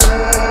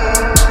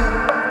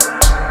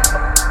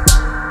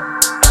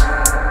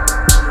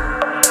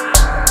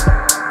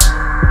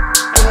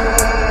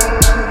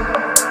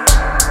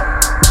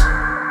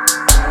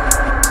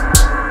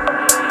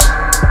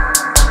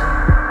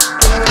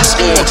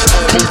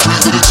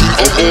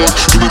I'm on.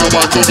 Give me the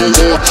mic, I go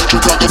on.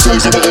 Check out the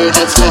flows of my own.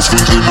 That first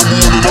thing in the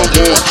morning, I'm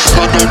on.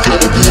 Man, don't get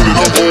a warning,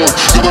 I'm on.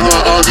 Give me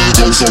that ID,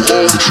 go so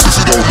on. If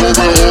you don't know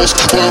where else,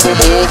 where I'm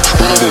on,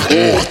 where I'm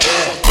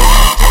on.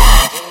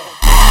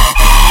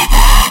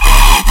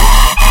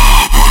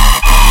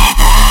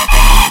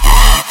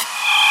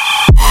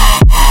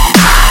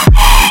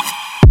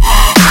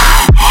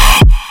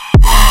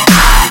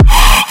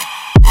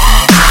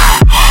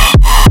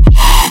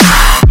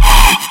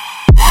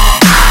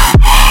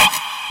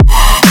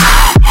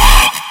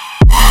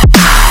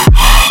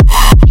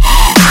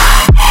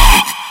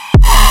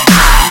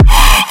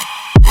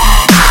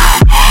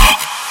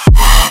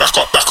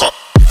 Back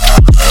up.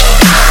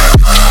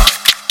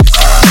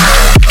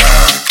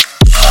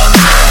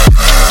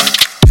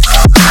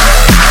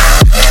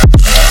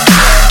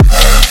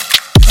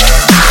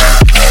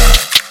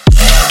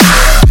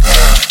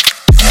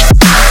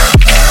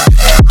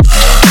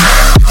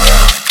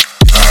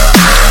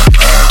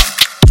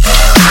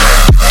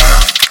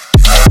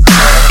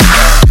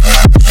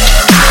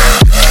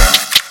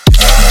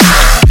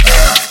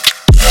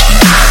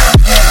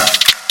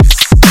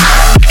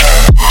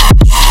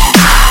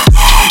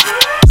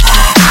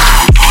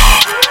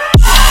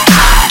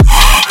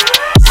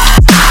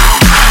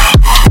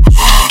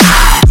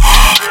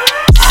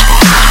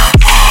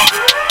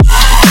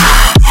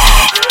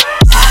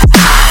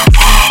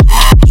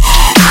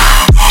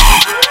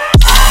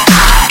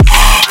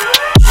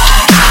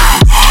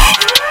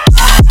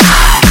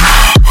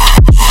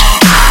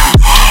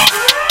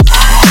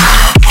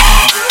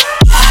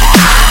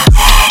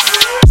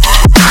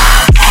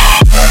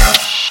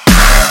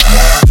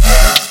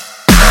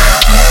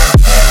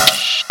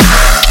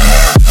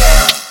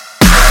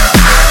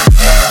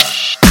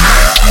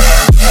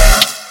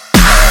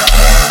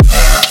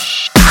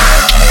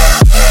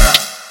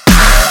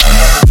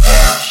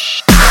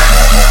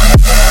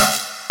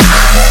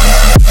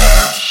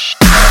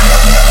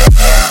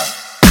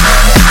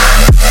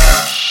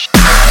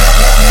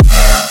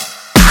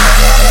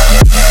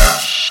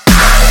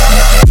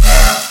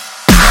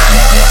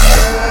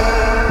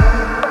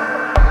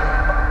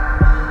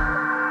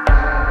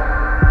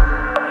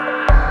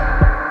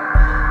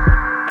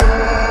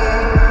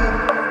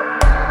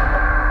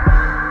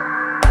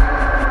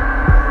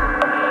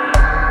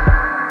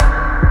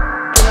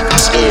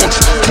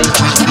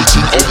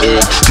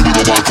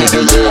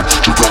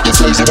 Check out the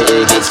flows of my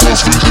own. That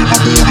first thing in the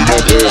morning,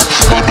 I'm on.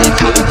 Man, don't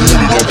get a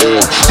warning, I'm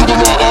on. Give me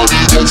that ID,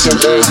 go so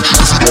on.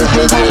 If you don't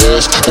know where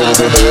else, where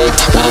I'm on,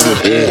 where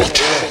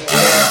I'm on.